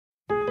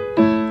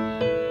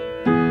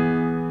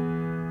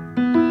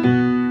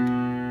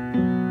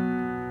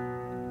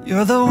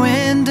You're the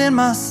wind in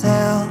my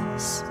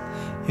sails,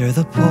 you're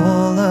the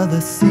pull of the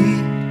sea,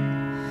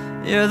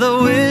 you're the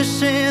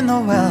wish in the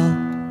well,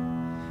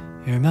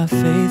 you're my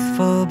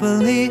faithful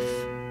belief.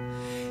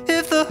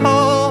 If the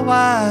whole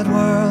wide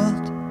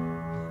world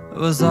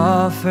was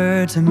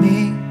offered to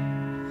me,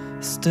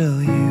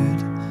 still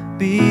you'd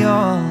be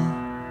all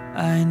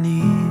I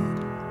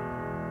need.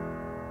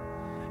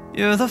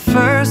 You're the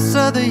first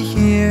of the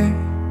year,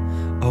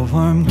 a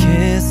warm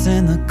kiss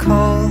in the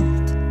cold.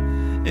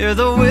 You're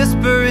the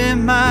whisper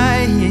in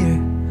my ear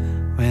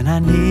when I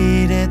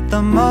need it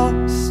the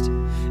most.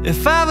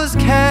 If I was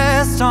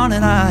cast on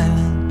an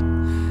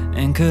island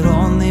and could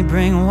only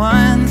bring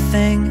one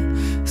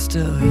thing,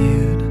 still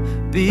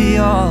you'd be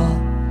all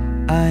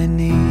I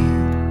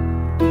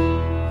need.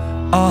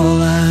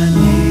 All I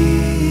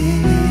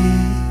need.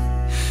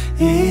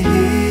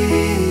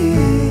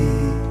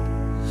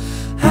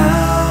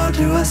 How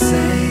do I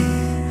say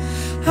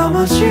how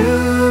much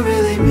you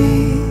really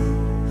mean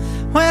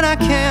when I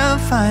can't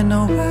find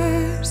no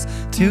words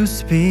to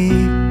speak?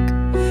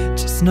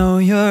 Just know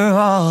you're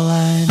all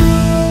I need.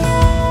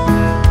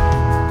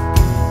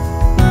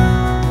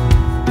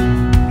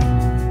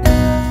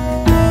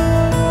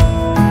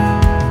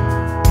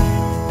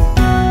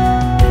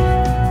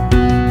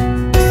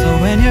 So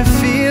when you're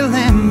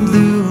feeling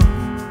blue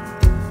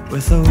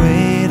with a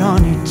weight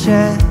on your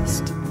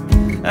chest,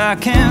 I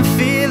can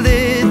feel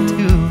it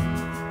too.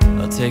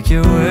 I'll take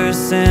your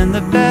worst and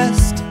the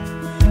best.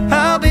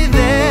 I'll be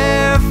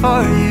there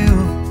for you,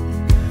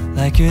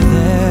 like you're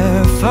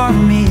there for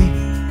me,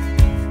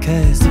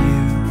 'cause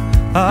you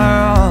are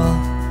all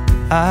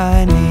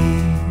I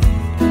need.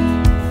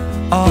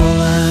 All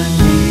I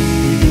need.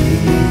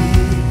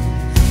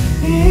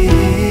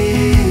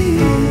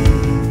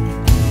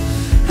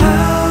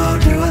 How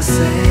do I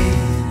say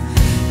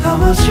how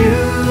much you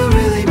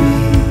really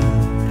mean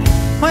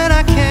when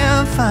I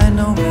can't find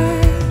no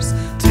words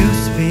to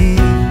speak?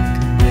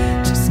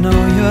 Just know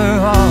you're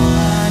all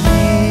I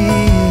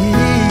need.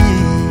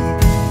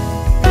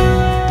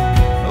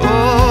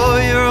 Oh,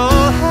 you're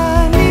all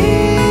I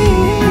need.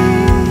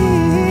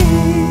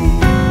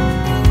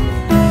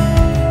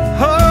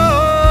 Oh,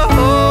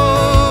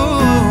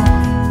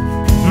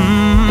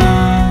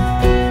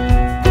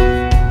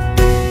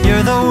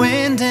 You're the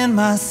wind in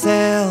my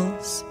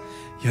sails,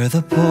 you're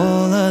the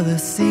pull of the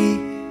sea,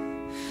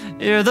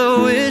 you're the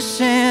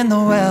wish in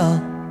the well,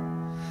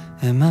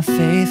 and my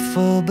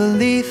faithful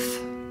belief.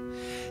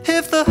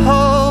 If the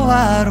whole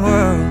wide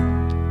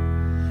world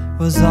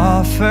was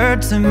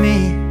offered to me,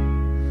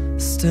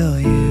 still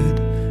you'd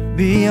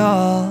be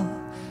all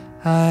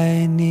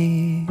I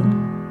need.